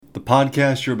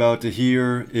podcast you're about to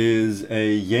hear is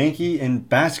a Yankee and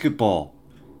basketball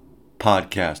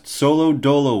podcast, solo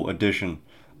dolo edition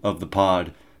of the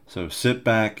pod. So sit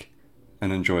back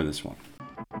and enjoy this one.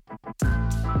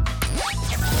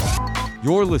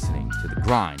 You're listening to the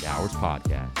Grind Hours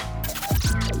Podcast.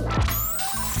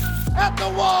 At the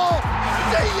wall!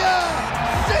 See ya!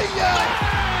 See ya!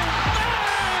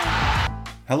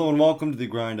 Hello and welcome to the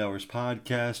Grind Hours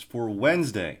Podcast for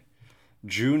Wednesday,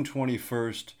 June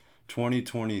 21st,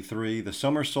 2023, the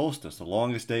summer solstice, the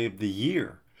longest day of the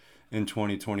year in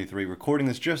 2023. Recording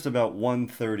this just about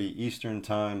 1:30 Eastern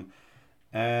Time.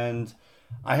 And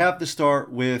I have to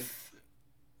start with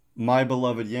my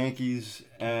beloved Yankees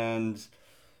and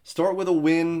start with a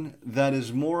win that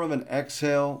is more of an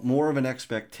exhale, more of an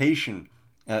expectation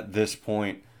at this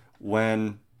point,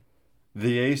 when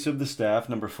the ace of the staff,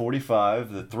 number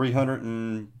 45, the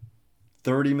 $330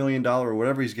 million or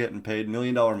whatever he's getting paid, $1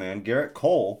 million man, Gerrit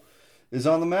Cole, is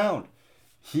on the mound.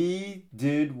 He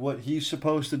did what he's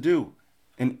supposed to do.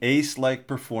 An ace-like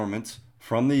performance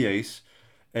from the ace,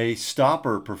 a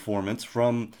stopper performance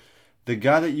from the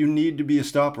guy that you need to be a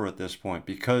stopper at this point,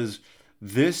 because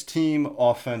this team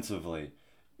offensively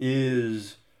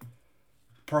is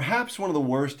perhaps one of the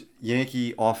worst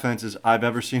Yankee offenses I've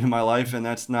ever seen in my life, and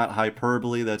that's not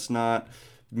hyperbole, that's not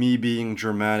me being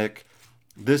dramatic.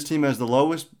 This team has the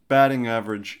lowest batting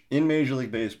average in Major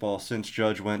League Baseball since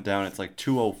Judge went down. It's like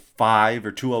 205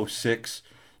 or 206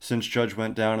 since Judge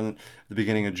went down in the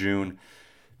beginning of June.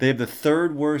 They have the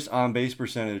third worst on-base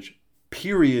percentage,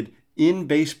 period, in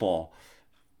baseball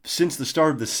since the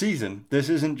start of the season. This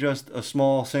isn't just a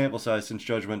small sample size since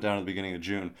Judge went down at the beginning of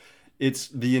June. It's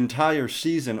the entire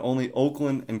season. Only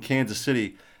Oakland and Kansas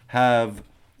City have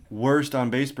worst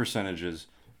on-base percentages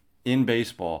in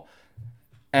baseball.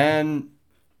 And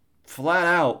flat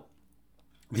out,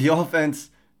 the offense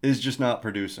is just not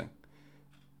producing.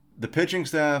 The pitching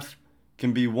staff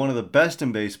can be one of the best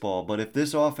in baseball, but if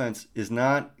this offense is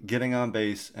not getting on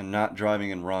base and not driving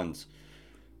in runs,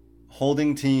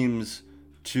 holding teams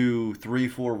to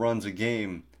 3-4 runs a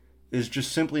game is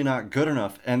just simply not good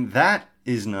enough, and that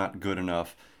is not good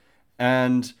enough.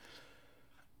 And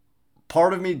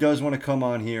part of me does want to come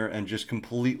on here and just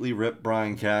completely rip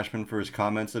Brian Cashman for his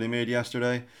comments that he made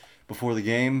yesterday before the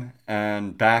game,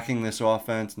 and backing this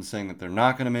offense and saying that they're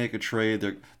not going to make a trade,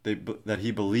 that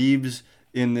he believes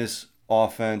in this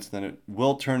offense, that it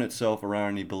will turn itself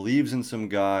around. He believes in some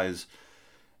guys.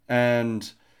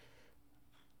 And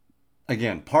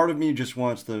again, part of me just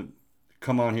wants to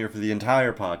come on here for the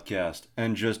entire podcast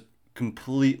and just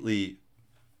completely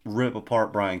rip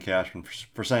apart Brian Cashman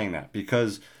for saying that,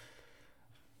 because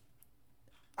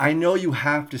I know you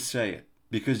have to say it,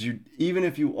 because you, even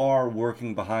if you are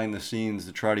working behind the scenes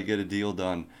to try to get a deal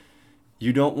done,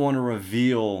 you don't want to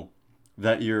reveal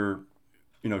that you're,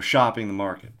 shopping the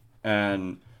market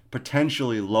and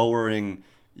potentially lowering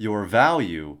your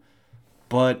value.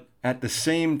 But at the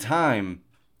same time,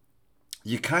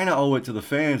 you kind of owe it to the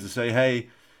fans to say, hey,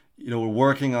 we're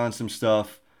working on some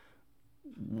stuff.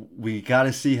 We got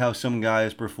to see how some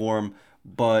guys perform,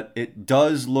 but it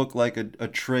does look like a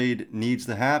trade needs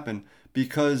to happen,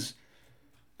 because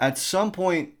at some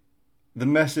point, the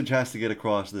message has to get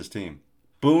across to this team.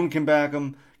 Boone can back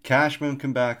him, Cashman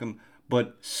can back him,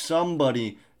 but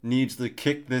somebody needs to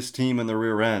kick this team in the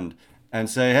rear end and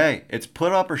say, hey, it's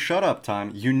put up or shut up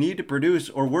time. You need to produce,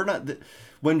 or we're not.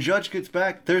 When Judge gets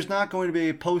back, there's not going to be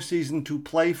a postseason to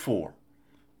play for.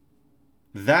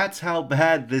 That's how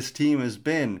bad this team has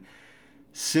been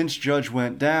since Judge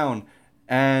went down.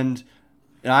 And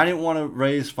I didn't want to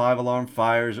raise 5-alarm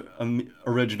fires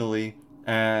originally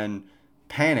and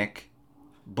panic,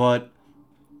 but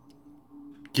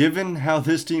given how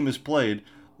this team has played,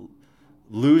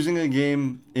 losing a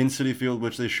game in Citi Field,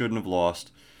 which they shouldn't have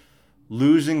lost,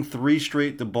 losing 3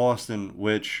 straight to Boston,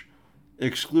 which,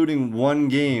 excluding one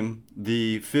game,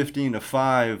 the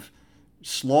 15-5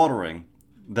 slaughtering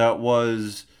that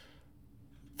was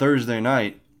Thursday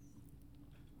night,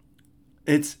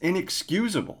 it's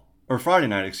inexcusable. Or Friday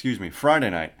night.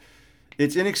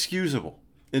 It's inexcusable.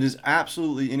 It is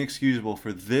absolutely inexcusable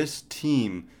for this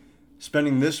team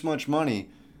spending this much money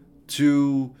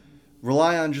to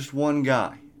rely on just one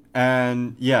guy.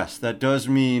 And yes, that does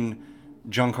mean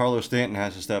Giancarlo Stanton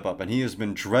has to step up, and he has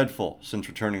been dreadful since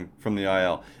returning from the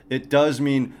IL. It does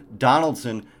mean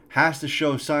Donaldson has to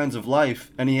show signs of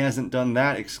life, and he hasn't done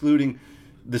that, excluding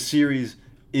the series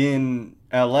in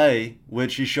LA,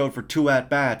 which he showed for 2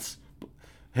 at-bats,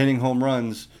 hitting home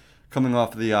runs coming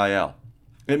off of the IL.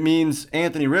 It means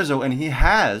Anthony Rizzo, and he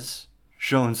has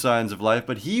shown signs of life,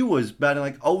 but he was batting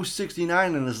like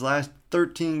 .069 in his last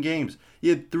 13 games. He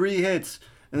had 3 hits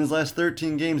In his last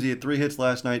 13 games, he had 3 hits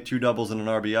last night, 2 doubles, and an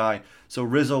RBI. So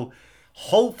Rizzo,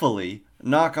 hopefully,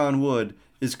 knock on wood,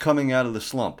 is coming out of the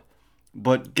slump.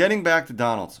 But getting back to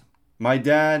Donaldson, my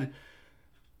dad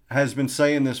has been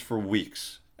saying this for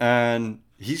weeks, and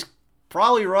he's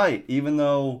probably right, even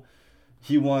though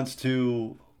he wants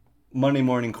to Monday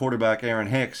morning quarterback Aaron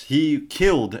Hicks. He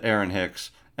killed Aaron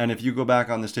Hicks. And if you go back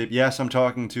on this tape, yes, I'm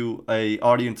talking to an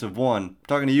audience of one. I'm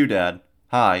talking to you, Dad.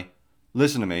 Hi.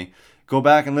 Listen to me. Go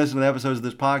back and listen to the episodes of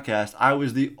this podcast. I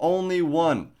was the only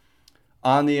one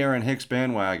on the Aaron Hicks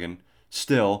bandwagon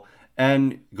still.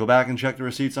 And go back and check the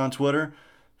receipts on Twitter.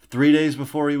 3 days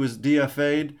before he was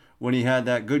DFA'd, when he had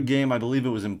that good game, I believe it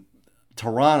was in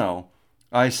Toronto,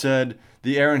 I said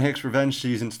the Aaron Hicks revenge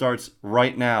season starts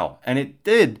right now. And it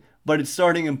did, but it's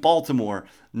starting in Baltimore,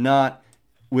 not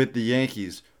with the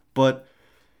Yankees. But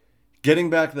getting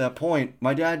back to that point,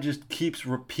 my dad just keeps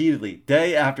repeatedly,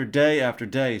 day after day after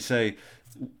day, say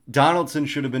Donaldson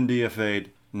should have been DFA'd,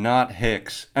 not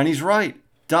Hicks. And he's right.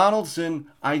 Donaldson,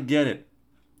 I get it.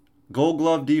 Gold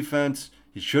Glove defense,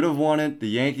 he should have won it. The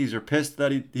Yankees are pissed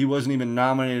that he wasn't even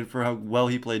nominated for how well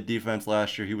he played defense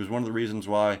last year. He was one of the reasons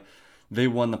why they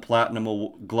won the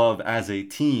Platinum Glove as a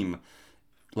team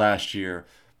last year.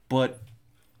 But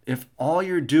if all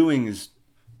you're doing is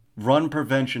run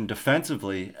prevention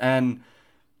defensively, and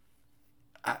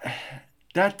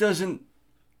that doesn't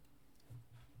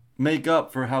make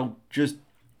up for how just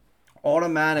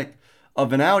automatic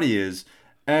of an out he is,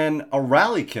 and a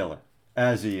rally killer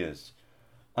as he is.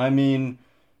 I mean,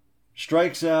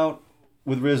 strikes out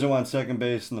with Rizzo on second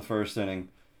base in the first inning,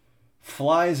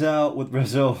 flies out with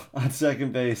Rizzo on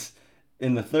second base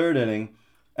in the third inning,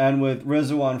 and with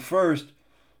Rizzo on first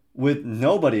with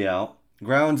nobody out,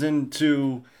 grounds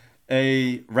into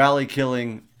a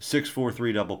rally-killing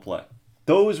 6-4-3 double play.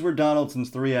 Those were Donaldson's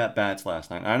 3 at-bats last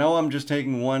night. I know I'm just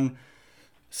taking one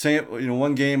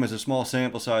game as a small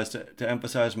sample size to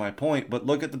emphasize my point, but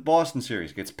look at the Boston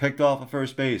series. Gets picked off at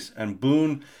first base, and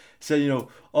Boone said,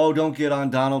 oh, don't get on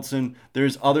Donaldson.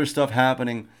 There's other stuff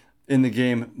happening in the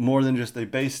game more than just a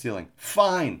base stealing.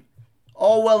 Fine.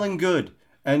 All well and good.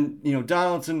 And,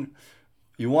 Donaldson,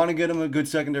 you want to get him a good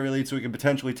secondary lead so he can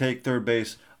potentially take third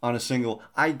base on a single.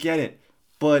 I get it.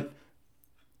 But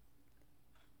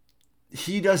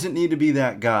he doesn't need to be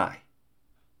that guy.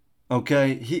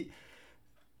 Okay?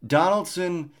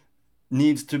 Donaldson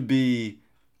needs to be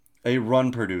a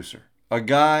run producer. A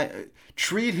guy,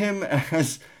 treat him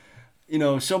as,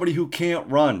 somebody who can't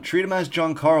run. Treat him as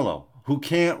Giancarlo, who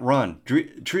can't run.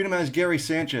 Treat him as Gary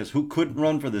Sanchez, who couldn't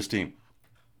run for this team.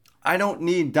 I don't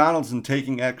need Donaldson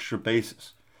taking extra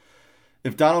bases.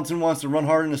 If Donaldson wants to run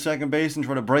hard into second base and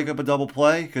try to break up a double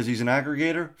play because he's an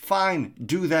aggregator, fine,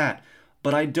 do that.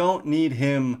 But I don't need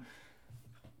him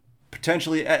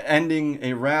potentially ending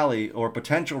a rally or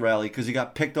potential rally because he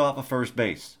got picked off of first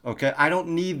base. Okay? I don't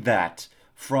need that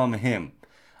from him.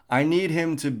 I need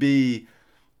him to be,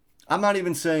 I'm not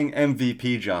even saying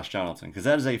MVP Josh Donaldson, because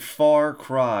that is a far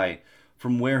cry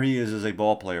from where he is as a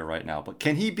ball player right now. But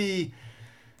can he be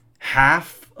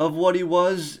half of what he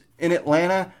was in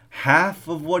Atlanta? Half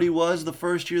of what he was the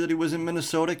first year that he was in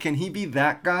Minnesota? Can he be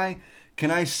that guy? Can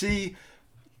I see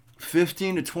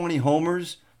 15 to 20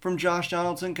 homers from Josh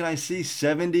Donaldson? Can I see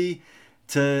 70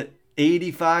 to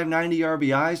 85, 90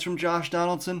 RBIs from Josh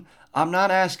Donaldson? I'm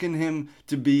not asking him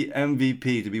to be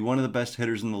MVP, to be one of the best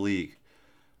hitters in the league.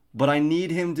 But I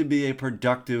need him to be a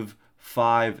productive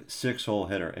 5-6 hole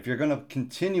hitter. If you're going to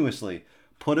continuously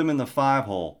put him in the 5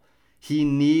 hole, he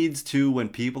needs to, when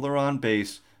people are on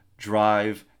base,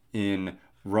 drive in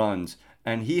runs.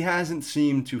 And he hasn't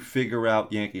seemed to figure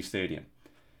out Yankee Stadium.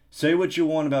 Say what you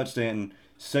want about Stanton.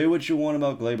 Say what you want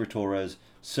about Gleyber Torres.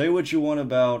 Say what you want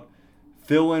about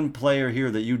fill-in player here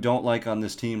that you don't like on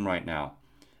this team right now.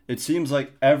 It seems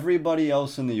like everybody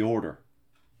else in the order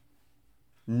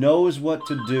knows what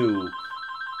to do.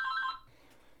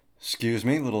 Excuse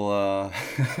me, little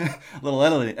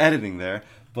editing there.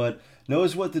 But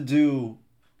knows what to do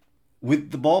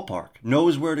with the ballpark.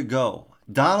 Knows where to go.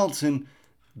 Donaldson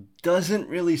doesn't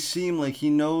really seem like he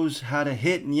knows how to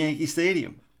hit in Yankee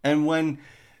Stadium. And when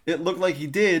it looked like he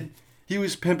did, he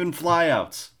was pimping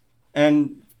flyouts.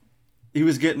 And he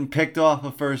was getting picked off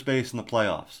of first base in the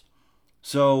playoffs.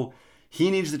 So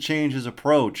he needs to change his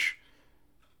approach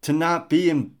to not be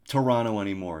in Toronto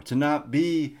anymore. To not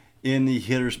be in the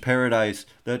hitter's paradise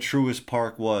that Truist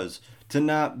Park was. To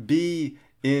not be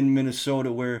in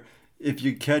Minnesota where if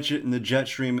you catch it in the jet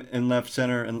stream in left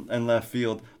center and left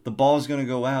field, the ball is going to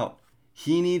go out.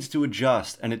 He needs to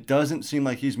adjust, and it doesn't seem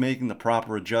like he's making the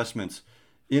proper adjustments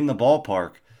in the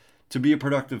ballpark to be a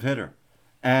productive hitter.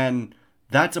 And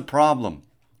that's a problem.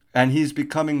 And he's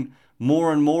becoming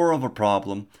more and more of a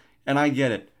problem. And I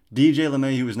get it. DJ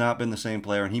LeMahieu has not been the same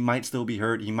player, and he might still be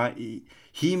hurt.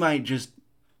 He might just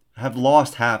have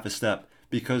lost half a step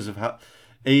because of how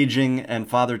aging and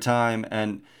father time,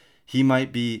 and he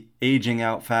might be aging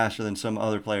out faster than some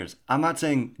other players. I'm not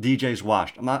saying DJ's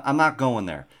washed. I'm not going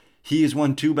there. He has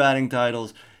won 2 batting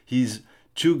titles. He's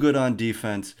too good on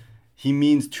defense. He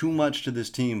means too much to this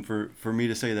team for me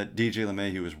to say that DJ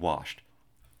LeMahieu is washed.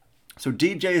 So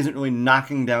DJ isn't really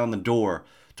knocking down the door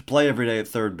to play every day at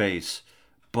third base,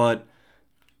 but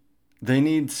they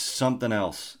need something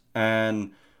else.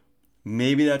 And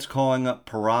maybe that's calling up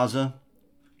Peraza,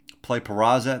 play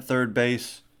Peraza at third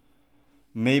base.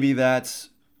 Maybe that's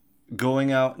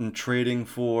going out and trading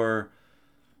for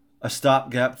a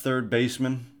stopgap third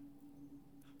baseman.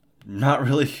 Not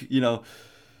really,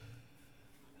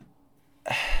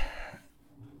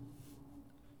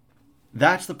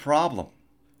 that's the problem.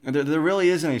 There really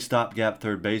isn't a stopgap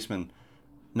third baseman,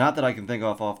 not that I can think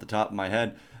off the top of my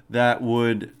head, that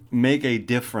would make a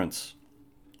difference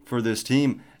for this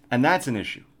team. And that's an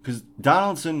issue, because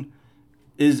Donaldson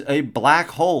is a black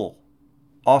hole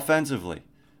offensively.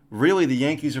 Really, the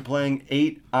Yankees are playing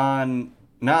 8 on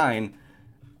 9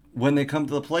 when they come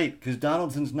to the plate, because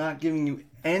Donaldson's not giving you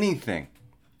anything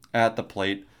at the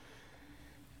plate.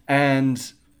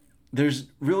 And there's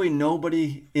really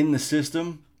nobody in the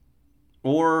system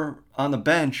or on the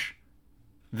bench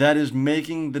that is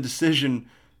making the decision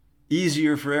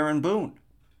easier for Aaron Boone.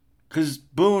 Because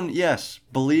Boone, yes,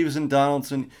 believes in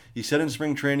Donaldson. He said in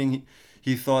spring training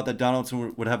he thought that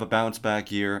Donaldson would have a bounce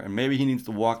back year, and maybe he needs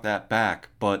to walk that back.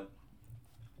 But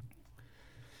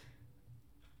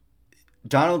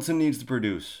Donaldson needs to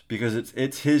produce, because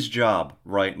it's his job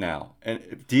right now. And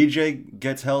if DJ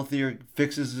gets healthier,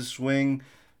 fixes his swing,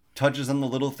 touches on the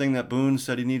little thing that Boone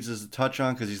said he needs us to touch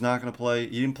on, because he's not going to play.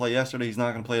 He didn't play yesterday. He's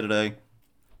not going to play today.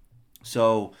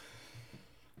 So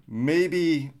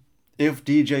maybe if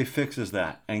DJ fixes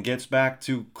that and gets back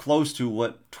to close to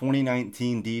what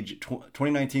 2019-2020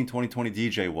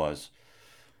 DJ was,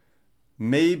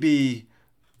 maybe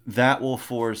that will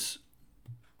force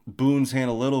Boone's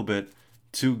hand a little bit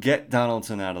to get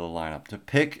Donaldson out of the lineup, to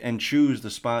pick and choose the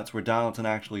spots where Donaldson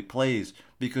actually plays,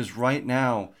 because right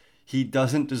now he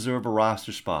doesn't deserve a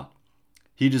roster spot.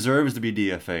 He deserves to be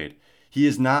DFA'd. He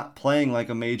is not playing like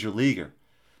a major leaguer.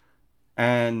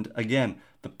 And again,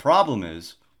 the problem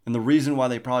is, and the reason why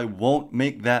they probably won't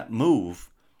make that move,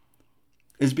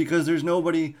 is because there's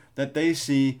nobody that they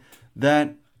see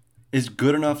that is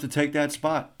good enough to take that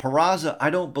spot. Peraza, I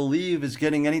don't believe, is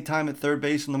getting any time at third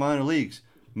base in the minor leagues.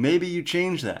 Maybe you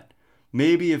change that.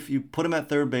 Maybe if you put him at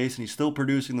third base and he's still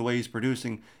producing the way he's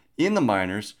producing in the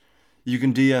minors, you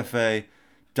can DFA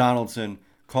Donaldson,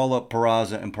 call up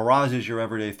Peraza, and Peraza is your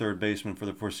everyday third baseman for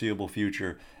the foreseeable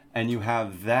future. And you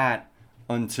have that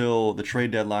until the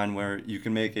trade deadline, where you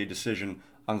can make a decision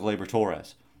on Gleyber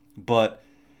Torres. But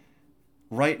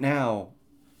right now,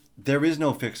 there is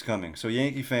no fix coming. So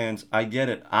Yankee fans, I get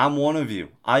it. I'm one of you.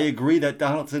 I agree that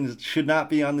Donaldson should not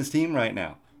be on this team right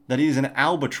now. That he's an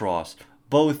albatross,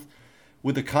 both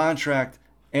with the contract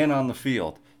and on the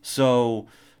field. So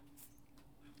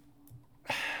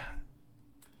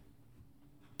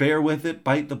bear with it,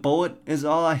 bite the bullet is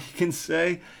all I can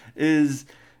say. Is,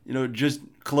 just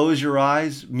close your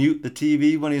eyes, mute the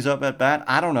TV when he's up at bat.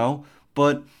 I don't know.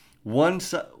 But one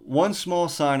small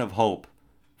sign of hope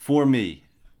for me,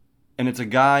 and it's a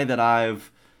guy that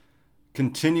I've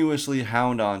continuously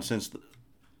hound on since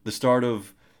the start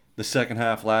of the second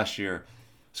half last year,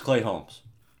 is Clay Holmes.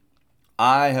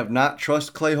 I have not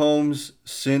trusted Clay Holmes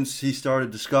since he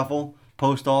started to scuffle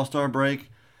post All-Star break.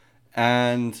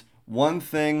 And one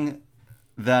thing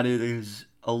that it is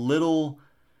a little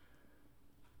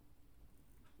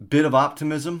bit of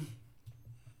optimism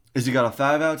is he got a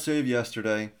 5-out save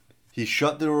yesterday. He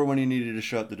shut the door when he needed to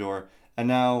shut the door. And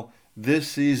now this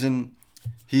season,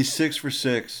 he's 6 for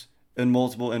 6 in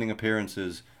multiple inning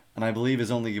appearances. And I believe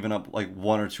has only given up like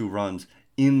 1 or 2 runs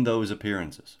in those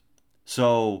appearances.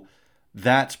 So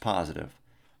that's positive.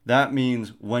 That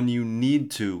means when you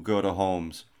need to go to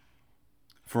Holmes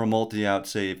for a multi-out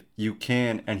save, you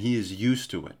can, and he is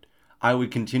used to it. I would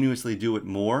continuously do it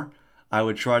more. I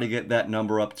would try to get that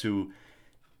number up to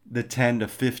the 10 to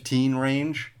 15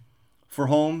 range for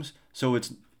Holmes. So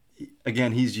it's,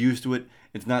 again, he's used to it.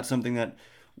 It's not something that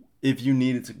if you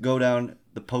needed to go down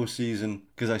the postseason,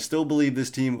 because I still believe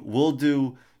this team will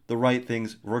do the right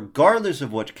things, regardless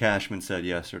of what Cashman said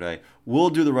yesterday. We'll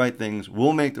do the right things.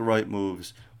 We'll make the right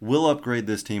moves. We'll upgrade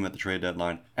this team at the trade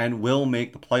deadline, and we'll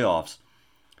make the playoffs.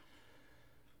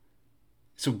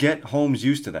 So get Holmes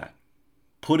used to that.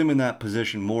 put him in that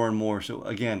position more and more. So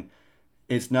again,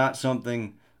 it's not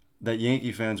something that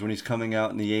Yankee fans, when he's coming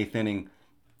out in the 8th inning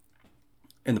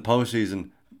in the postseason,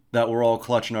 that we're all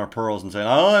clutching our pearls and saying,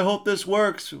 oh, I hope this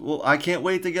works. Well, I can't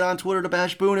wait to get on Twitter to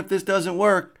bash Boone if this doesn't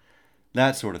work.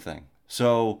 That sort of thing.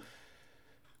 So,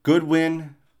 good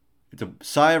win. It's a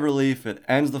sigh of relief. It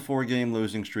ends the 4-game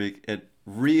losing streak. It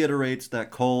reiterates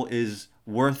that Cole is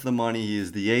worth the money. He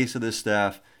is the ace of this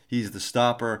staff. He's the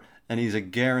stopper, and he's a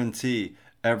guarantee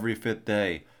every 5th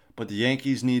day. But the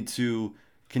Yankees need to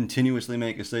continuously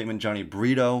make a statement. Johnny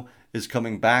Brito is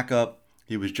coming back up.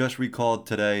 He was just recalled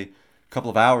today. A couple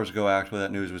of hours ago, actually,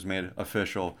 that news was made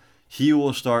official. He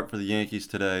will start for the Yankees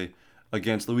today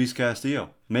against Luis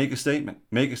Castillo. Make a statement.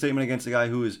 Make a statement against the guy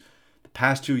who is, the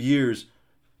past 2 years,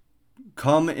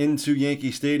 come into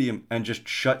Yankee Stadium and just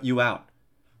shut you out.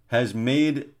 Has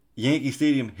made Yankee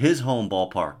Stadium his home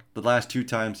ballpark the last 2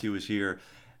 times he was here,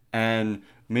 and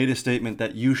made a statement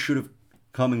that you should have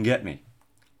come and get me.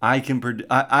 I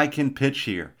can pitch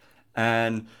here,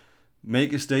 and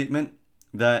make a statement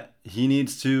that he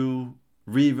needs to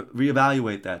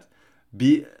reevaluate that.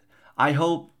 I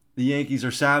hope the Yankees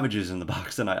are savages in the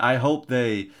box tonight. I hope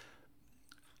they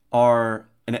are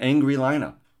an angry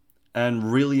lineup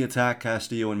and really attack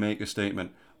Castillo and make a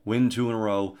statement. Win 2 in a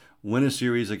row. Win a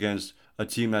series against a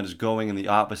team that is going in the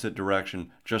opposite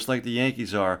direction, just like the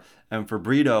Yankees are. And for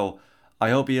Brito, I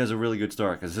hope he has a really good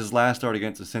start, because his last start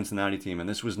against the Cincinnati team, and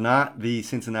this was not the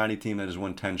Cincinnati team that has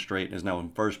won 10 straight and is now in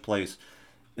first place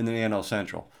in the NL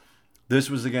Central. This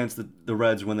was against the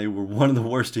Reds when they were one of the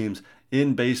worst teams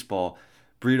in baseball.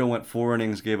 Brito went 4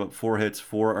 innings, gave up 4 hits,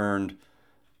 4 earned,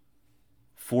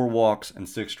 4 walks, and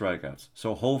 6 strikeouts.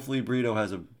 So hopefully Brito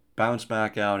has a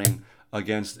bounce-back outing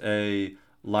against a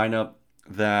lineup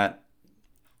that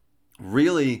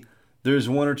really, there's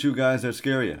 1 or 2 guys that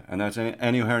scare you, and that's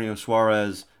Eugenio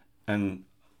Suarez and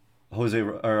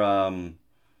Julio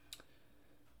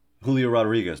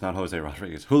Rodriguez, not Jose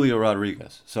Rodriguez, Julio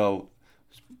Rodriguez. So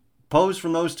pose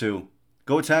from those 2,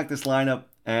 go attack this lineup,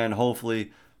 and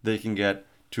hopefully they can get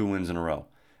 2 wins in a row.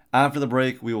 After the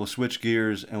break, we will switch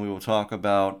gears and we will talk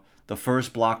about the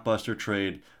first blockbuster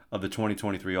trade of the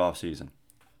 2023 offseason.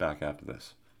 Back after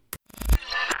this.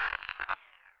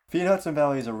 Feed Hudson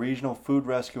Valley is a regional food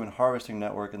rescue and harvesting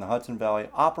network in the Hudson Valley,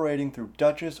 operating through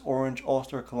Dutchess, Orange,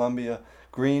 Ulster, Columbia,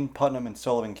 Greene, Putnam, and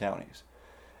Sullivan counties.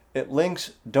 It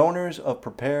links donors of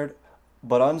prepared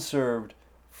but unserved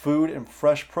food and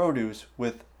fresh produce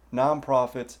with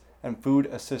nonprofits and food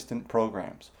assistant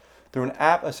programs through an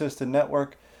app-assisted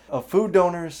network of food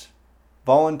donors,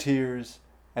 volunteers,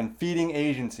 and feeding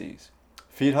agencies.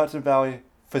 Feed Hudson Valley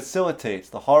facilitates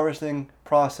the harvesting,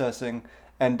 processing,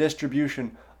 and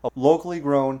distribution of locally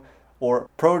grown or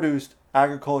produced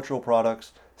agricultural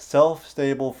products,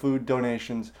 self-stable food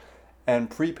donations, and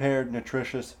prepared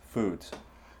nutritious foods.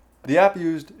 The app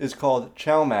used is called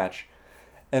Chow Match,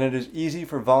 and it is easy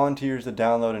for volunteers to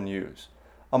download and use.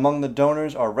 Among the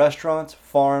donors are restaurants,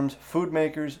 farms, food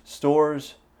makers,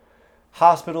 stores,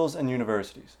 hospitals, and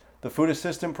universities. The food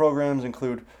assistant programs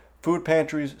include food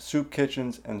pantries, soup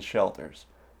kitchens, and shelters.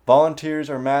 Volunteers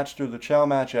are matched through the Chow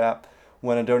Match app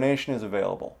when a donation is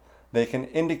available. They can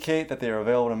indicate that they are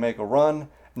available to make a run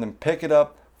and then pick it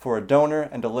up for a donor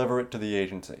and deliver it to the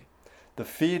agency. The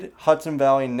Feed Hudson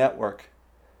Valley network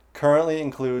currently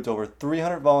includes over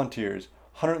 300 volunteers,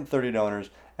 130 donors,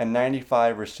 and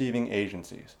 95 receiving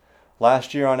agencies.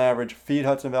 Last year, on average, Feed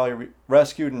Hudson Valley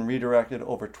rescued and redirected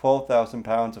over 12,000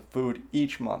 pounds of food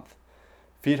each month.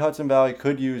 Feed Hudson Valley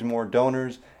could use more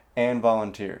donors and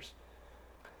volunteers.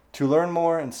 To learn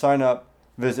more and sign up,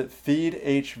 visit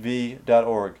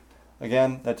feedhv.org.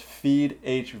 Again, that's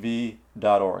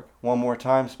feedhv.org. One more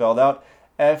time, spelled out,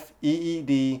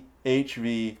 feedhv.org.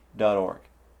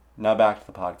 Now back to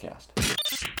the podcast.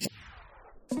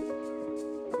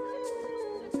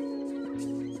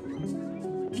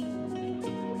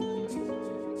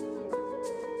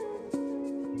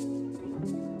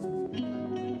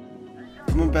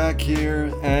 Coming back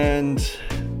here, and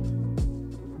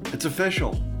it's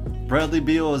official. Bradley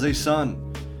Beal is a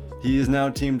Sun. He is now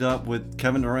teamed up with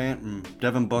Kevin Durant and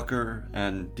Devin Booker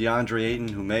and DeAndre Ayton,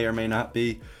 who may or may not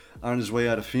be on his way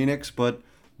out of Phoenix. But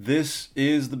this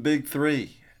is the big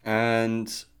 3.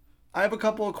 And I have a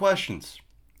couple of questions,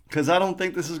 because I don't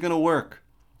think this is going to work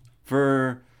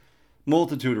for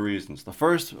multitude of reasons. The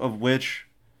first of which,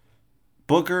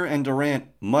 Booker and Durant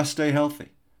must stay healthy.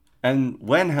 And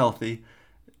when healthy,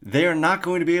 they are not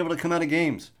going to be able to come out of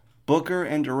games. Booker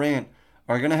and Durant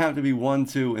are going to have to be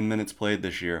 1-2 in minutes played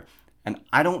this year. And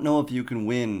I don't know if you can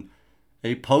win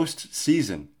a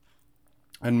postseason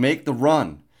and make the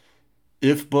run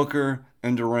if Booker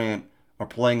and Durant are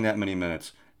playing that many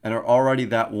minutes and are already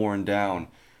that worn down.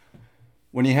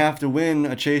 When you have to win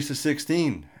a chase to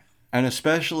 16, and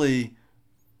especially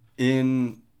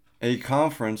in a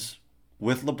conference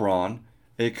with LeBron,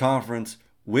 a conference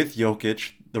with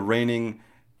Jokic, the reigning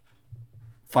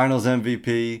Finals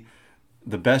MVP,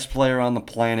 the best player on the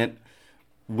planet,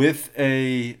 with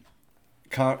in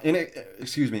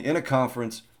a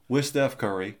conference with Steph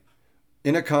Curry,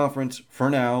 in a conference for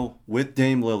now with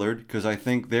Dame Lillard, because I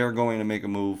think they're going to make a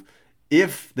move.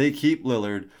 If they keep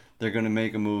Lillard, they're going to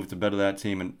make a move to better that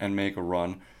team and make a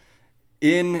run.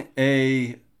 In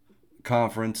a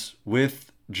conference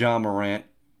with Ja Morant,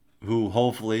 who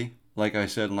hopefully, like I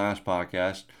said in last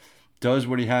podcast, does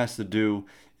what he has to do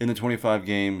in the 25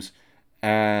 games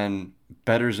and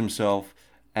betters himself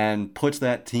and puts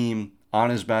that team on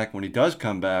his back when he does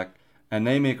come back, and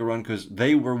they make a run because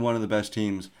they were one of the best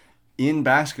teams in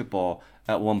basketball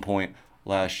at one point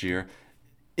last year.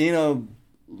 In a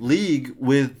league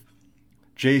with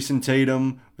Jason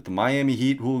Tatum, with the Miami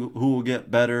Heat, who will get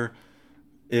better.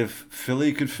 If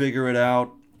Philly could figure it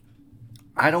out,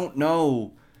 I don't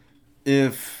know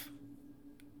if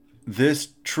this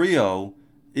trio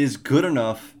is good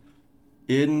enough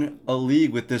in a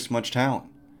league with this much talent.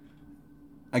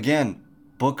 Again,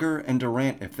 Booker and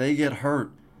Durant, if they get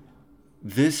hurt,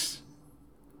 this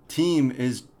team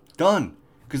is done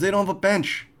because they don't have a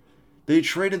bench. They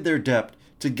traded their depth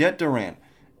to get Durant.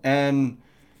 And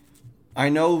I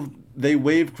know they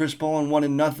waived Chris Paul and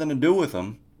wanted nothing to do with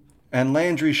him. And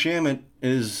Landry Shamet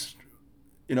is,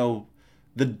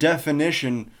 the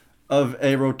definition of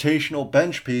a rotational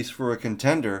bench piece for a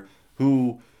contender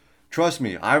who, trust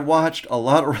me, I've watched a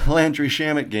lot of Landry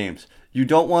Shamet games. You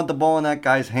don't want the ball in that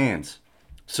guy's hands.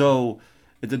 So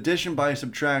it's addition by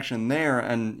subtraction there,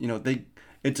 and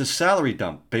it's a salary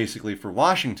dump basically for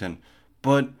Washington.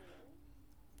 But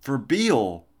for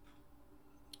Beal,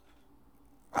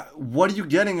 what are you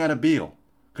getting out of Beal?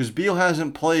 Because Beal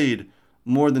hasn't played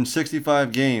more than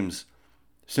 65 games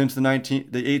since the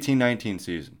 18-19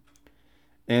 season.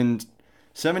 And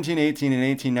 17-18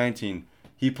 and 18-19,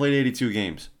 he played 82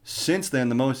 games. Since then,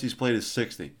 the most he's played is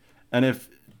 60. And if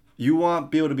you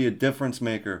want Beal to be a difference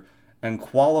maker and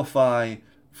qualify,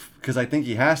 because I think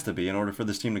he has to be in order for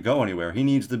this team to go anywhere, he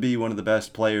needs to be one of the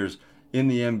best players in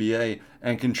the NBA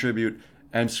and contribute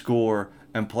and score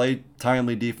and play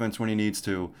timely defense when he needs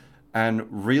to and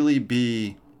really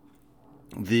be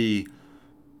the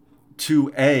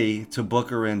 2A to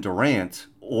Booker and Durant,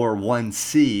 or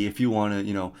 1C if you want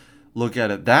to, look at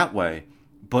it that way.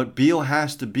 But Beal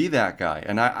has to be that guy.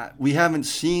 And we haven't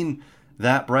seen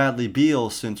that Bradley Beal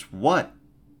since what?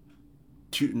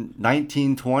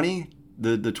 1920?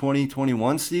 The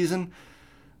 2021 season?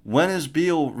 When has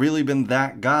Beal really been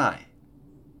that guy?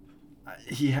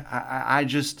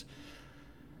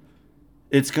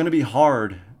 It's going to be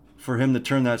hard for him to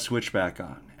turn that switch back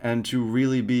on and to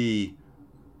really be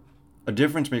a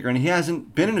difference maker. And he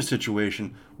hasn't been in a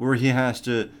situation where he has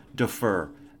to defer.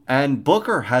 And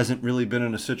Booker hasn't really been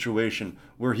in a situation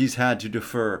where he's had to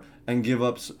defer and give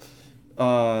up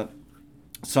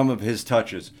some of his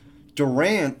touches.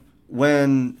 Durant,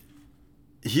 when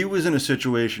he was in a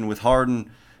situation with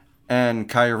Harden and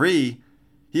Kyrie,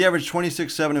 he averaged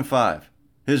 26, 7, and 5.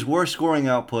 His worst scoring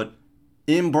output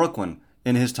in Brooklyn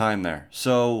in his time there.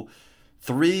 So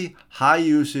 3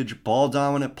 high-usage,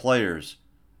 ball-dominant players.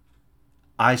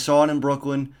 I saw it in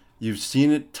Brooklyn. You've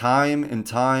seen it time and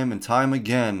time and time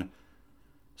again.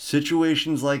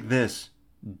 Situations like this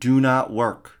do not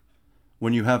work.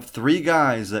 When you have 3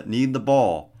 guys that need the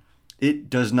ball, it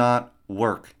does not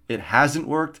work. It hasn't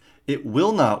worked. It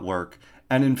will not work.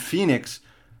 And in Phoenix,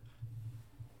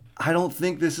 I don't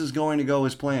think this is going to go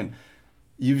as planned.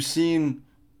 You've seen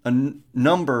a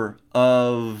number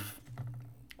of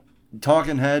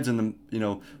talking heads, and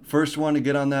the first one to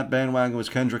get on that bandwagon was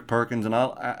Kendrick Perkins, and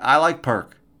I like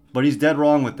Perk, but he's dead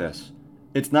wrong with this.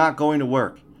 It's not going to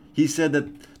work. He said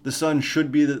that the Suns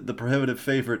should be the prohibitive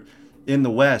favorite in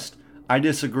the West. I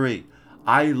disagree.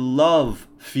 I love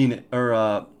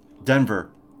Denver,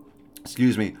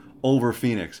 over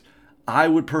Phoenix. I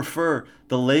would prefer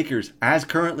the Lakers, as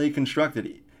currently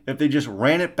constructed, if they just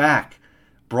ran it back,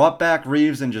 brought back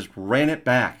Reeves and just ran it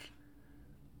back,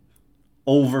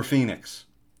 over Phoenix.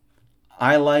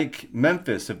 I like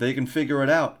Memphis, if they can figure it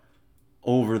out,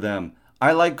 over them.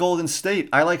 I like Golden State.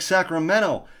 I like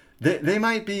Sacramento. They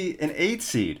might be an 8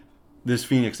 seed, this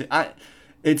Phoenix.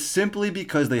 It's simply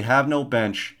because they have no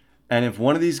bench, and if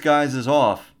one of these guys is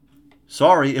off,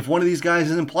 sorry, if one of these guys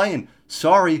isn't playing,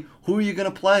 sorry, who are you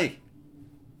going to play?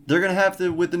 They're going to have to,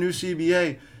 with the new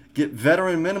CBA, get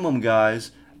veteran minimum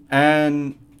guys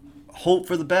and hope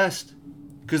for the best.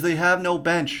 because they have no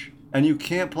bench, and you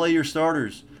can't play your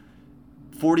starters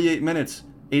 48 minutes,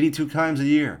 82 times a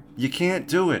year. You can't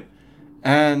do it.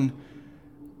 And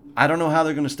I don't know how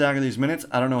they're going to stagger these minutes.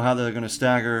 I don't know how they're going to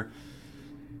stagger,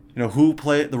 who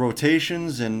play the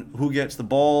rotations and who gets the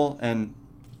ball and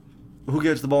who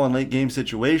gets the ball in late game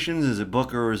situations. Is it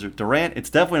Booker or is it Durant? It's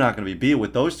definitely not going to be Beal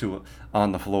with those two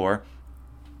on the floor.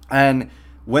 And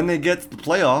when they get to the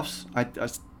playoffs, I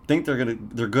think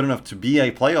they're good enough to be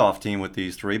a playoff team with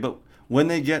these three. But when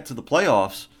they get to the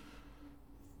playoffs,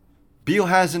 Beal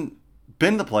hasn't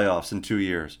been to the playoffs in 2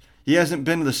 years. He hasn't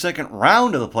been to the second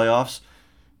round of the playoffs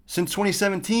since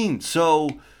 2017. So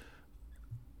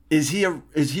is he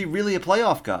really a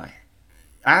playoff guy?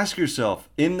 Ask yourself,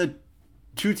 in the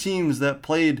two teams that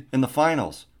played in the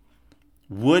finals,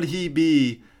 would he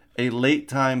be a late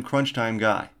time, crunch time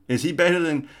guy? Is he better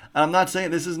than, I'm not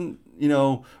saying this isn't,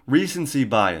 recency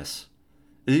bias.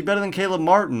 Is he better than Caleb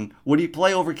Martin? Would he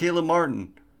play over Caleb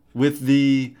Martin with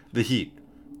the Heat?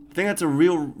 I think that's a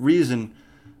real reason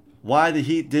why the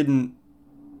Heat didn't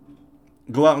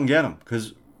go out and get him.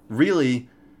 Because really,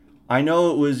 I know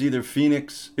it was either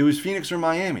Phoenix or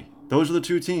Miami. Those are the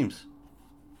two teams.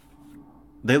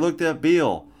 They looked at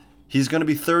Beal. He's going to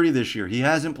be 30 this year. He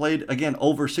hasn't played, again,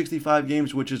 over 65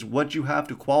 games, which is what you have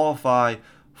to qualify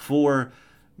for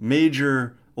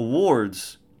major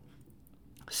awards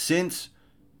since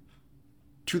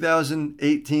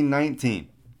 2018-19.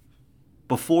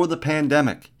 Before the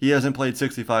pandemic, he hasn't played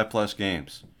 65-plus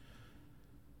games.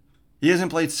 He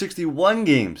hasn't played 61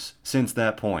 games since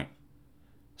that point.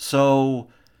 So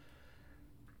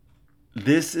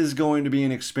this is going to be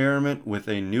an experiment with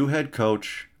a new head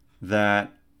coach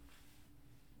that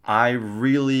I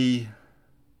really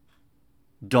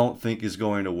don't think is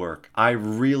going to work. I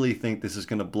really think this is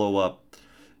going to blow up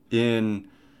in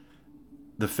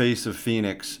the face of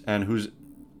Phoenix, and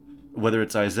whether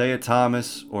it's Isaiah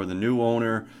Thomas or the new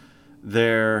owner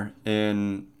there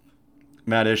in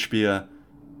Matt Ishbia,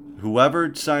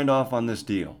 whoever signed off on this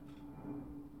deal,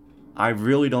 I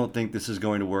really don't think this is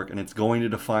going to work, and it's going to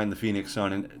define the Phoenix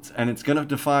Suns, and it's going to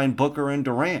define Booker and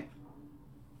Durant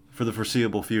for the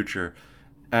foreseeable future.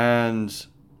 And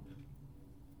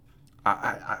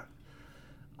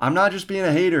I'm not just being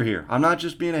a hater here. I'm not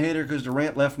just being a hater because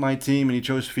Durant left my team and he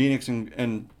chose Phoenix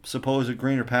and supposed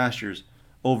greener pastures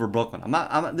over Brooklyn.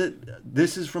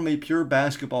 This is from a pure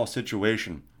basketball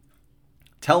situation.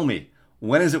 Tell me,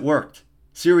 when has it worked?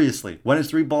 Seriously, when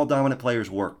has three ball dominant players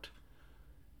worked?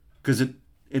 Because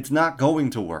it's not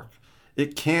going to work.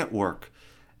 It can't work.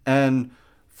 And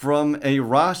from a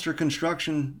roster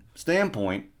construction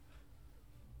standpoint,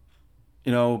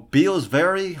 Beal is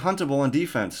very huntable on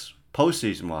defense,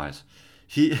 postseason wise.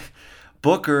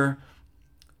 Booker,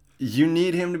 you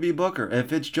need him to be Booker.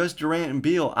 If it's just Durant and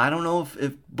Beal, I don't know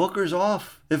if Booker's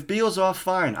off. If Beal's off,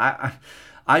 fine.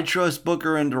 I trust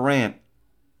Booker and Durant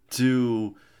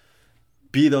to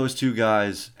be those two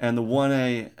guys and the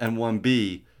 1A and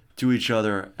 1B to each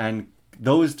other, and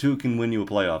those two can win you a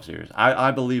playoff series. I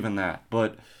believe in that.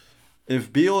 But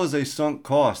if Beal is a sunk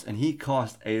cost, and he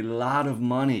cost a lot of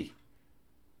money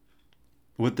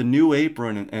with the new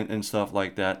apron and stuff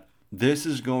like that, this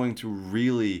is going to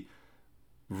really,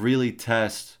 really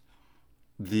test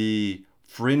the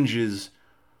fringes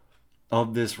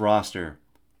of this roster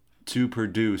to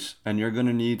produce. And you're going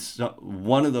to need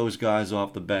one of those guys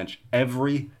off the bench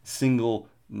every single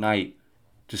night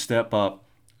to step up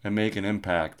and make an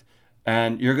impact.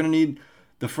 And you're going to need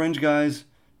the fringe guys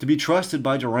to be trusted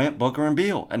by Durant, Booker, and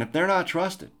Beal. And if they're not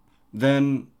trusted,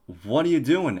 then what are you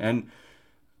doing? And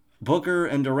Booker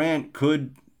and Durant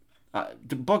could,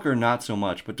 Booker not so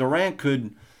much, but Durant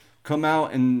could come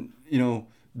out and,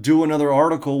 do another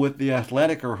article with The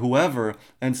Athletic or whoever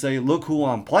and say, look who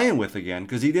I'm playing with again,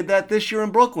 because he did that this year in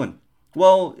Brooklyn.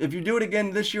 Well, if you do it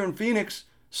again this year in Phoenix,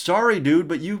 sorry, dude,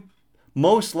 but you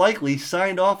most likely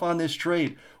signed off on this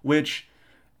trade, which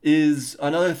is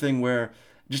another thing where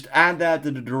just add that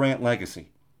to the Durant legacy.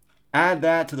 Add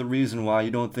that to the reason why you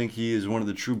don't think he is one of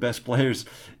the true best players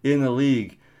in the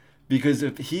league. Because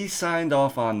if he signed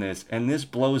off on this and this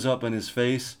blows up in his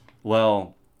face,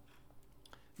 well,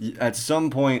 at some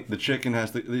point the chicken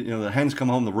has to, the hens come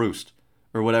home to roost,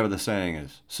 or whatever the saying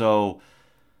is. So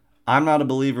I'm not a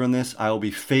believer in this. I will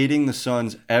be fading the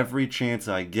Suns every chance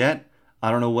I get.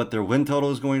 I don't know what their win total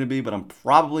is going to be, but I'm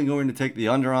probably going to take the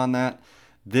under on that.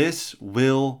 This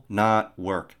will not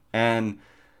work. And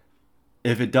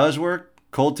if it does work,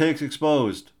 cold takes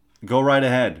exposed. Go right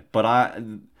ahead. But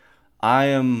I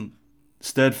am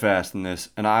steadfast in this,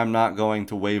 and I'm not going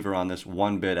to waver on this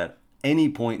one bit at any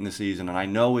point in the season. And I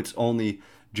know it's only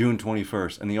June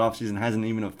 21st, and the offseason hasn't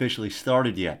even officially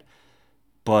started yet.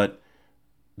 but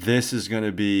this is going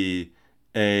to be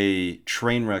a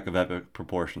train wreck of epic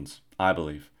proportions, I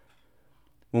believe.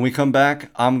 When we come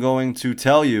back, I'm going to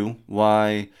tell you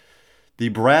why the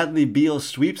Bradley Beal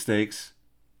sweepstakes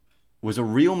was a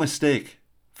real mistake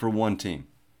for one team.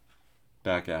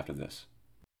 Back after this.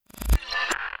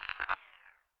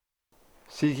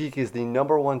 SeatGeek is the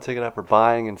 #1 ticket app for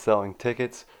buying and selling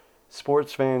tickets.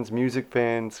 Sports fans, music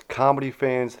fans, comedy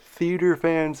fans, theater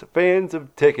fans, fans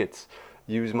of tickets.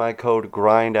 Use my code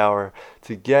GRINDHOUR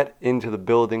to get into the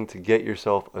building to get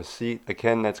yourself a seat.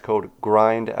 Again, that's code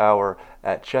GRINDHOUR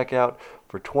at checkout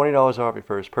for $20 off your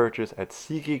first purchase at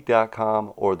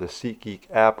SeatGeek.com or the SeatGeek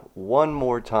app. One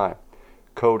more time,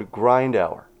 code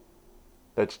GRINDHOUR.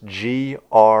 That's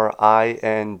GRINDHOUR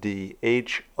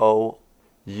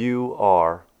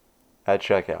at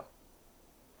checkout.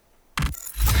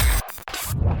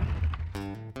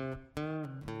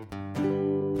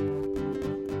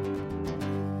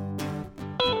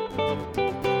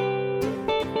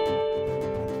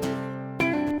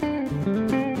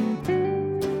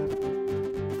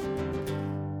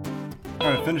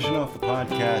 Finishing off the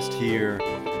podcast here,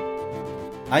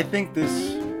 I think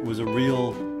this was a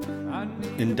real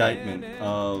indictment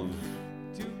of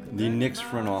the Knicks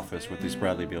front office with this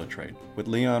Bradley Beal trade. With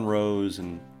Leon Rose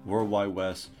and World Wide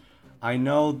Wes, I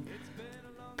know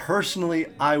personally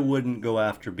I wouldn't go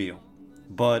after Beal,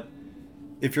 but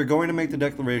if you're going to make the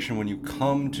declaration when you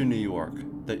come to New York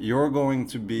that you're going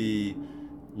to be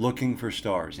looking for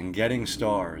stars and getting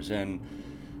stars and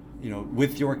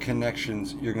with your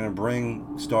connections, you're going to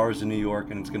bring stars to New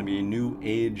York and it's going to be a new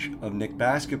age of Knick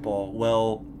basketball.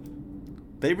 Well,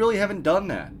 they really haven't done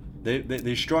that.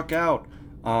 They struck out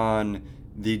on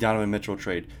the Donovan Mitchell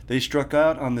trade. They struck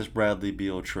out on this Bradley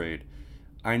Beal trade.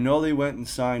 I know they went and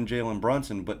signed Jalen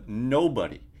Brunson, but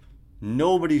nobody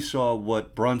saw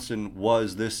what Brunson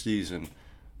was this season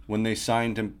when they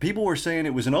signed him. People were saying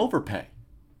it was an overpay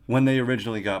when they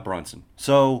originally got Brunson.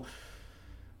 So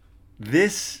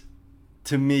this,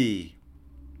 to me,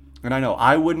 and I know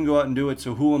I wouldn't go out and do it,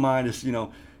 so who am I to,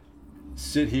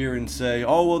 sit here and say,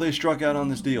 oh, well, they struck out on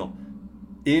this deal.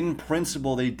 In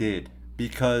principle, they did,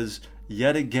 because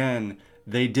yet again,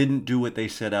 they didn't do what they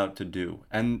set out to do.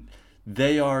 And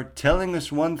they are telling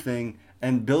us one thing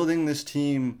and building this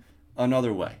team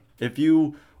another way. If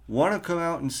you want to come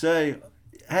out and say,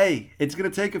 hey, it's going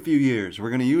to take a few years. We're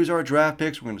going to use our draft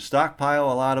picks. We're going to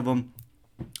stockpile a lot of them,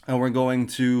 and we're going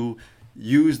to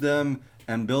use them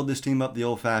and build this team up the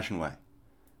old-fashioned way.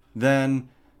 Then,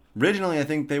 originally, I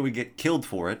think they would get killed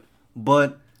for it.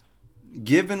 But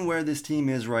given where this team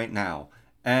is right now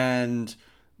and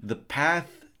the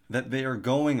path that they are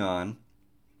going on,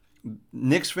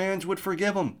 Knicks fans would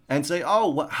forgive them and say,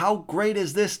 oh, how great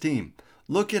is this team?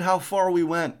 Look at how far we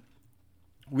went.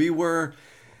 We were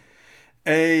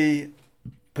a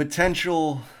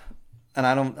potential, and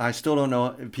I still don't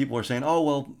know if people are saying, oh,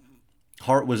 well,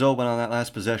 Hart was open on that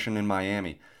last possession in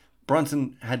Miami.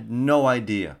 Brunson had no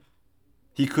idea.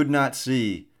 He could not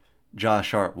see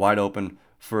Josh Hart wide open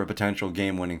for a potential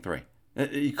game-winning three.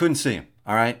 He couldn't see him,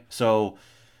 all right? So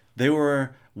they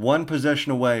were one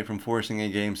possession away from forcing a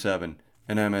Game 7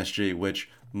 in MSG, which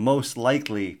most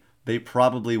likely they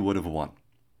probably would have won.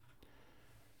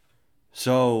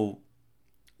 So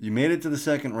you made it to the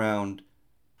second round.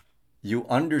 You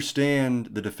understand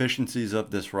the deficiencies of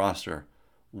this roster.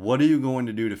 What are you going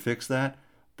to do to fix that?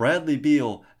 Bradley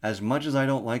Beal, as much as I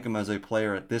don't like him as a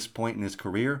player at this point in his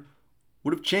career,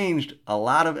 would have changed a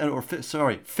lot of,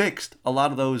 fixed a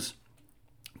lot of those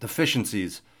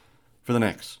deficiencies for the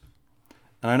Knicks.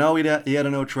 And I know he had a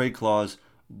no-trade clause,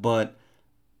 but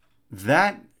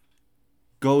that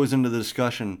goes into the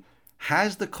discussion,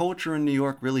 has the culture in New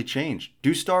York really changed?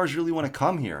 Do stars really want to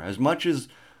come here? As much as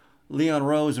Leon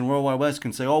Rose and World Wide Wes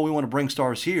can say, oh, we want to bring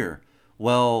stars here.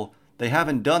 Well, they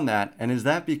haven't done that, and is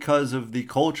that because of the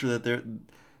culture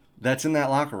that's in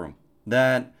that locker room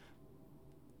that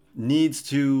needs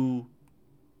to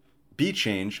be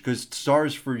changed? Because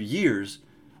stars for years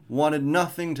wanted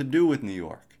nothing to do with New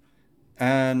York.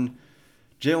 And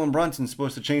Jalen Brunson's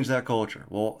supposed to change that culture.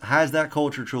 Well, has that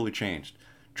culture truly changed?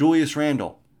 Julius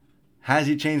Randle, has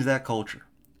he changed that culture?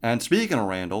 And speaking of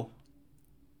Randle,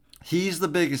 he's the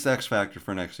biggest X factor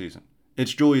for next season.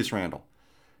 It's Julius Randle.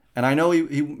 And I know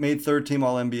he made third team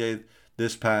All-NBA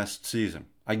this past season.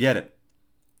 I get it.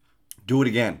 Do it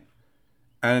again.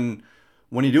 And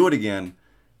when you do it again,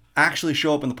 actually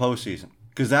show up in the postseason.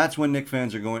 Because that's when Knicks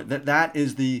fans are going. That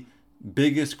is the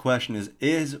biggest question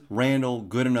is Randle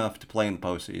good enough to play in the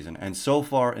postseason? And so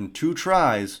far, in 2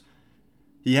 tries,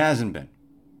 he hasn't been.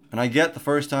 And I get the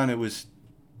first time it was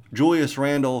Julius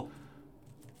Randle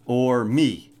or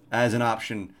me as an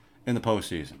option in the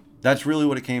postseason. That's really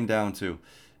what it came down to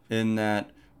in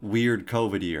that weird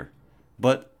COVID year.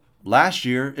 But last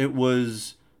year, it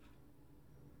was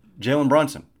Jalen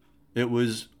Brunson. It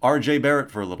was R.J. Barrett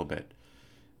for a little bit.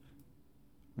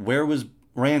 Where was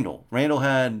Randall? Randall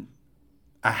had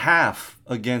a half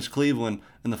against Cleveland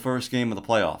in the first game of the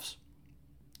playoffs.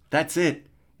 That's it.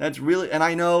 That's really, and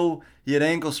I know he had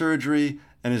ankle surgery,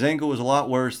 and his ankle was a lot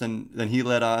worse than he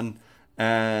let on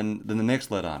and than the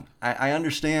Knicks let on. I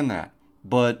understand that.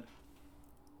 But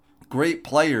great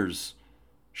players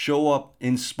show up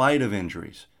in spite of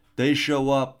injuries. They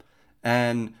show up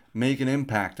and make an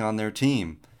impact on their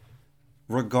team,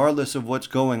 regardless of what's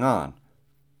going on.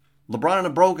 LeBron had a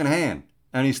broken hand,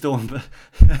 and he's still.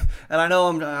 And I know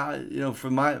I'm, for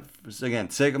my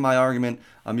sake of my argument,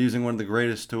 I'm using one of the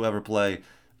greatest to ever play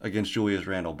against Julius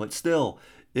Randle. But still,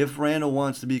 if Randle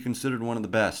wants to be considered one of the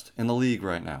best in the league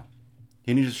right now,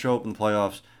 he needs to show up in the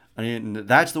playoffs. I mean,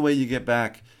 that's the way you get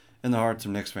back in the hearts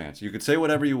of Knicks fans. You could say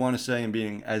whatever you want to say and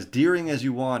being as endearing as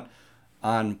you want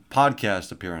on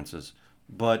podcast appearances,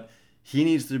 but he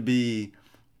needs to be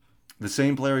the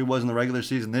same player he was in the regular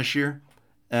season this year,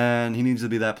 and he needs to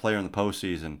be that player in the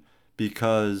postseason,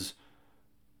 because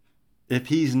if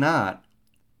he's not,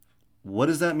 what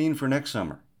does that mean for next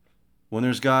summer? When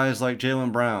there's guys like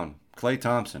Jaylen Brown, Klay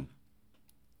Thompson,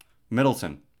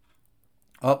 Middleton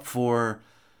up for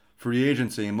free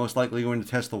agency and most likely going to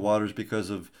test the waters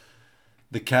because of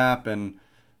the cap, and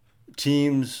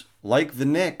teams like the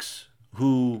Knicks,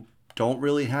 who don't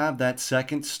really have that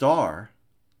second star,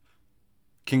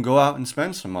 can go out and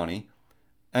spend some money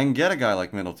and get a guy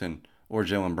like Middleton or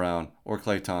Jaylen Brown or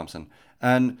Klay Thompson.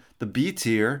 And the B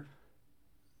tier,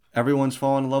 everyone's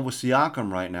falling in love with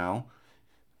Siakam right now.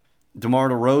 DeMar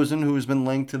DeRozan, who has been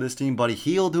linked to this team, Buddy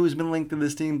Hield, who has been linked to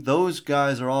this team, those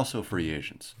guys are also free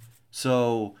agents.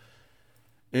 So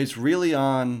it's really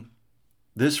on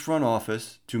this front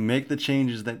office to make the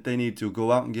changes that they need to.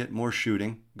 Go out and get more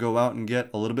shooting, go out and get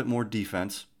a little bit more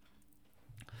defense,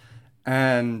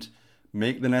 and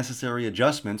make the necessary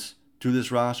adjustments to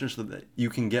this roster so that you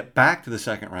can get back to the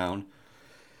second round.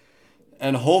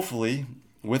 And hopefully,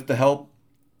 with the help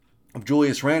of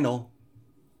Julius Randle,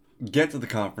 get to the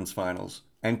conference finals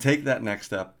and take that next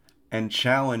step and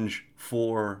challenge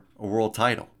for a world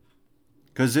title.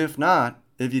 Because if not,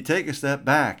 if you take a step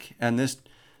back and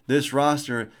this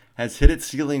roster has hit its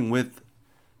ceiling with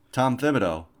Tom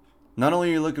Thibodeau, not only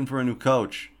are you looking for a new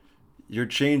coach, you're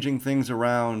changing things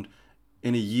around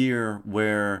in a year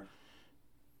where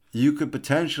you could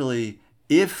potentially,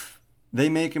 if they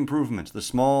make improvements, the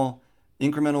small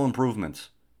incremental improvements,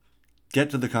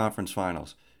 get to the conference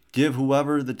finals. Give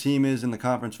whoever the team is in the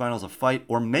conference finals a fight,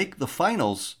 or make the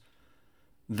finals,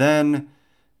 then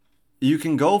you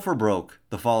can go for broke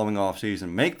the following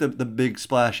offseason. Make the big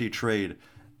splashy trade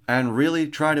and really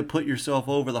try to put yourself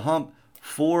over the hump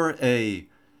for a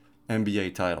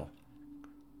NBA title.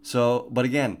 So, but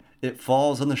again, it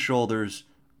falls on the shoulders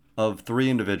of three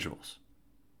individuals: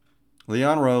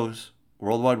 Leon Rose,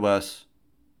 World Wide Wes,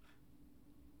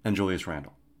 and Julius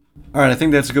Randle. All right, I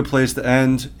think that's a good place to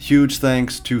end. Huge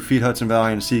thanks to Feed Hudson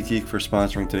Valley and SeatGeek for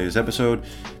sponsoring today's episode.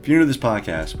 If you're new to this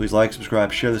podcast, please like,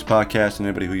 subscribe, share this podcast, and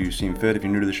anybody who you seem fit. If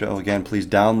you're new to the show, again, please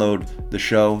download the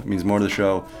show. It means more to the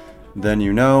show than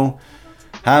you know.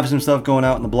 Have some stuff going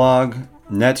out in the blog.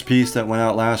 Nets piece that went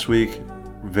out last week.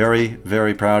 Very,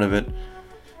 very proud of it.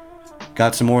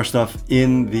 Got some more stuff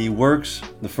in the works.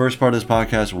 The first part of this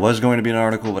podcast was going to be an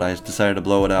article, but I decided to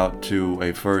blow it out to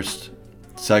a first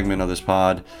segment of this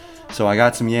pod. So I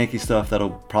got some Yankee stuff that'll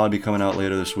probably be coming out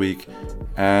later this week.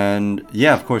 And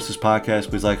yeah, of course, this podcast,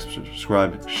 please like,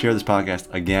 subscribe, share this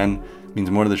podcast. Again, it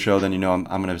means more to the show than you know.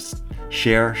 I'm going to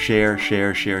share, and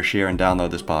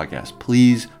download this podcast.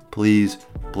 Please, please,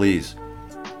 please.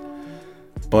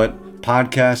 But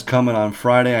podcast coming on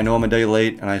Friday. I know I'm a day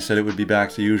late, and I said it would be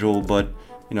back to usual, but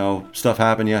stuff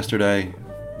happened yesterday.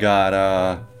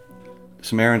 Got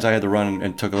some errands I had to run,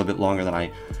 and took a little bit longer than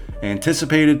I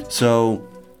anticipated. So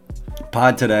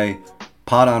pod today,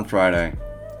 pod on Friday.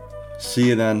 See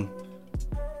you then.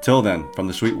 Till then, from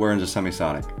the sweet words of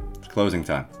Semisonic, it's closing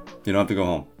time. You don't have to go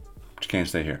home, but you can't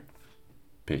stay here.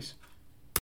 Peace.